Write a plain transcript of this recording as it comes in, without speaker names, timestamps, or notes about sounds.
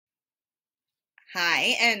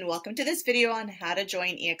Hi, and welcome to this video on how to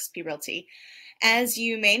join EXP Realty. As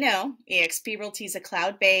you may know, EXP Realty is a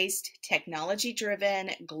cloud-based, technology-driven,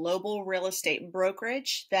 global real estate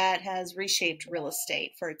brokerage that has reshaped real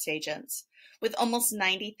estate for its agents. With almost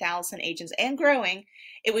 90,000 agents and growing,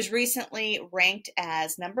 it was recently ranked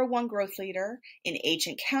as #1 growth leader in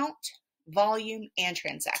agent count, volume, and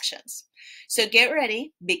transactions. So get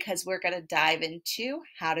ready because we're going to dive into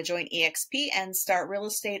how to join EXP and start real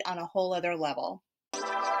estate on a whole other level.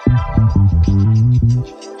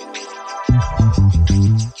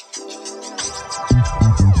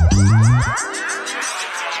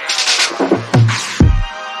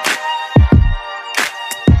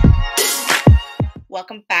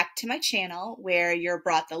 Welcome back to my channel where you're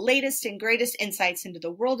brought the latest and greatest insights into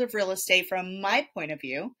the world of real estate from my point of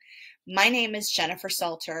view. My name is Jennifer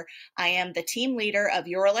Salter. I am the team leader of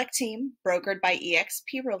Your Elect Team, brokered by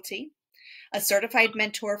EXP Realty, a certified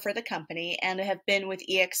mentor for the company, and have been with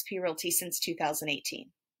EXP Realty since 2018.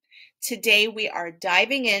 Today we are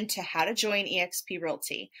diving into how to join EXP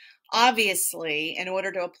Realty. Obviously, in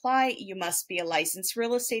order to apply, you must be a licensed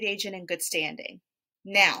real estate agent in good standing.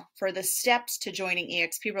 Now, for the steps to joining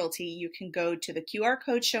EXP Realty, you can go to the QR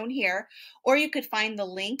code shown here, or you could find the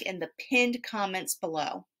link in the pinned comments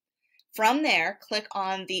below. From there, click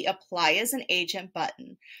on the Apply as an Agent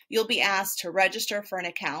button. You'll be asked to register for an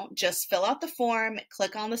account. Just fill out the form,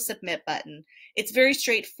 click on the Submit button. It's very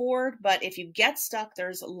straightforward, but if you get stuck,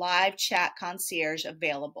 there's live chat concierge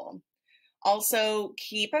available. Also,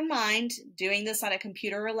 keep in mind, doing this on a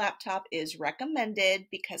computer or laptop is recommended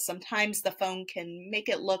because sometimes the phone can make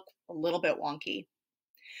it look a little bit wonky.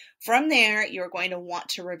 From there, you're going to want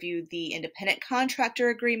to review the independent contractor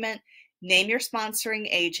agreement, name your sponsoring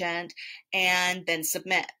agent, and then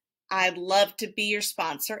submit. I'd love to be your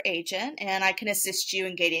sponsor agent, and I can assist you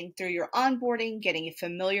in getting through your onboarding, getting you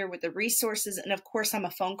familiar with the resources, and of course, I'm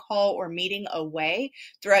a phone call or meeting away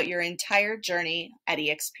throughout your entire journey at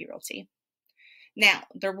EXP Realty. Now,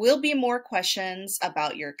 there will be more questions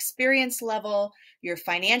about your experience level, your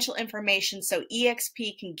financial information, so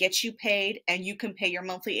EXP can get you paid and you can pay your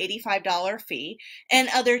monthly $85 fee, and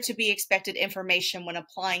other to be expected information when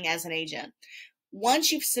applying as an agent.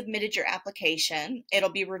 Once you've submitted your application,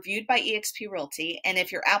 it'll be reviewed by EXP Realty, and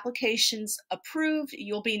if your application's approved,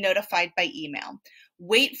 you'll be notified by email.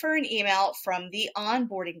 Wait for an email from the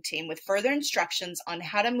onboarding team with further instructions on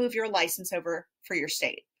how to move your license over for your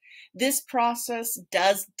state. This process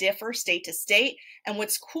does differ state to state, and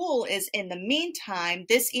what's cool is in the meantime,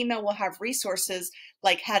 this email will have resources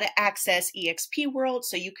like how to access EXP World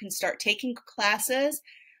so you can start taking classes.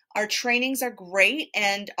 Our trainings are great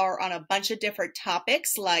and are on a bunch of different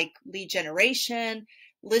topics like lead generation,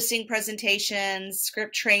 listing presentations,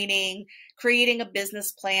 script training, creating a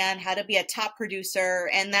business plan, how to be a top producer,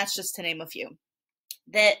 and that's just to name a few.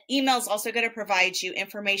 The email is also going to provide you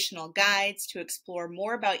informational guides to explore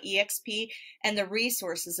more about EXP and the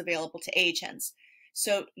resources available to agents.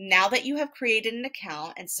 So now that you have created an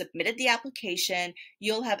account and submitted the application,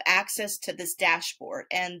 you'll have access to this dashboard.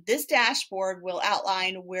 And this dashboard will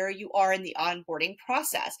outline where you are in the onboarding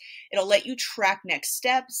process. It'll let you track next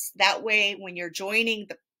steps. That way, when you're joining,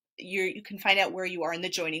 you can find out where you are in the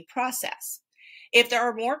joining process. If there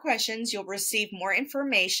are more questions, you'll receive more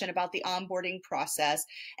information about the onboarding process,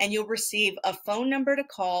 and you'll receive a phone number to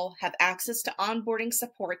call, have access to onboarding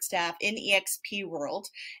support staff in EXP World,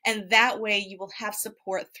 and that way you will have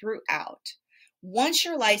support throughout. Once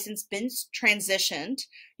your license been transitioned,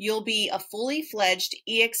 you'll be a fully fledged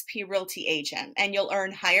EXP Realty agent, and you'll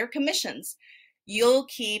earn higher commissions. You'll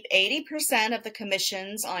keep 80% of the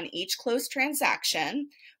commissions on each closed transaction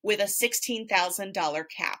with a $16,000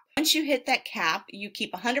 cap. Once you hit that cap, you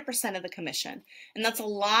keep 100% of the commission, and that's a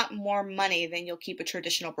lot more money than you'll keep at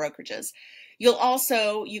traditional brokerages.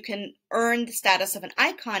 You can earn the status of an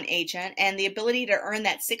icon agent and the ability to earn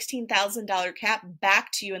that $16,000 cap back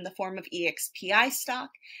to you in the form of EXPI stock.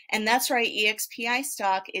 And that's right, EXPI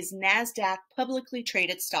stock is NASDAQ publicly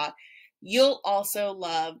traded stock. You'll also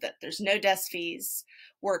love that there's no desk fees.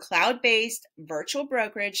 We're a cloud-based virtual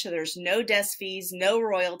brokerage, so there's no desk fees, no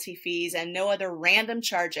royalty fees, and no other random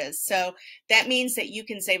charges. So that means that you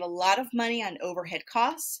can save a lot of money on overhead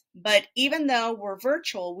costs. But even though we're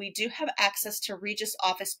virtual, we do have access to Regus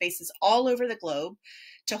office spaces all over the globe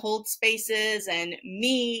to hold spaces and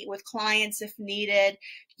meet with clients if needed.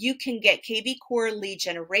 You can get KV Core lead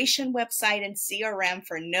generation website and CRM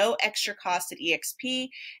for no extra cost at EXP,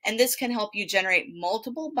 and this can help you generate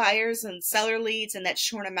multiple buyers and seller leads in that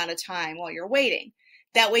short amount of time while you're waiting.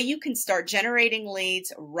 That way you can start generating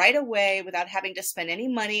leads right away without having to spend any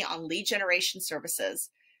money on lead generation services.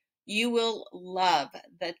 You will love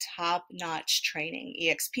the top-notch training.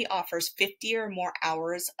 EXP offers 50 or more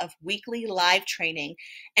hours of weekly live training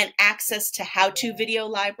and access to how-to video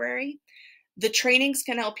library. The trainings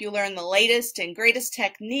can help you learn the latest and greatest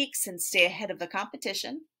techniques and stay ahead of the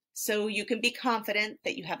competition, so you can be confident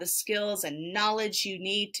that you have the skills and knowledge you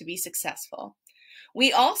need to be successful.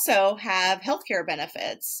 We also have healthcare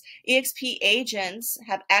benefits. EXP agents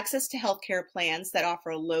have access to healthcare plans that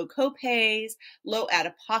offer low copays, low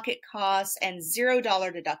out-of-pocket costs, and $0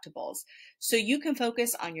 deductibles. So you can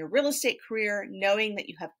focus on your real estate career knowing that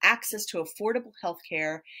you have access to affordable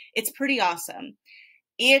healthcare. It's pretty awesome.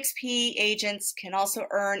 EXP agents can also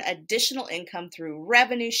earn additional income through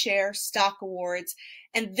revenue share, stock awards,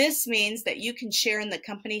 and this means that you can share in the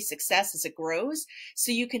company's success as it grows,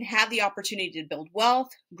 so you can have the opportunity to build wealth,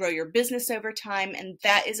 grow your business over time, and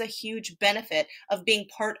that is a huge benefit of being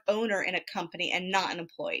part owner in a company and not an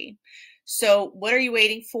employee. So what are you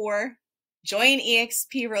waiting for? Join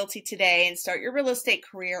EXP Realty today and start your real estate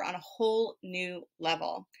career on a whole new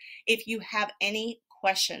level. If you have any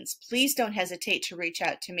questions, please don't hesitate to reach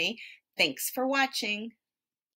out to me. Thanks for watching.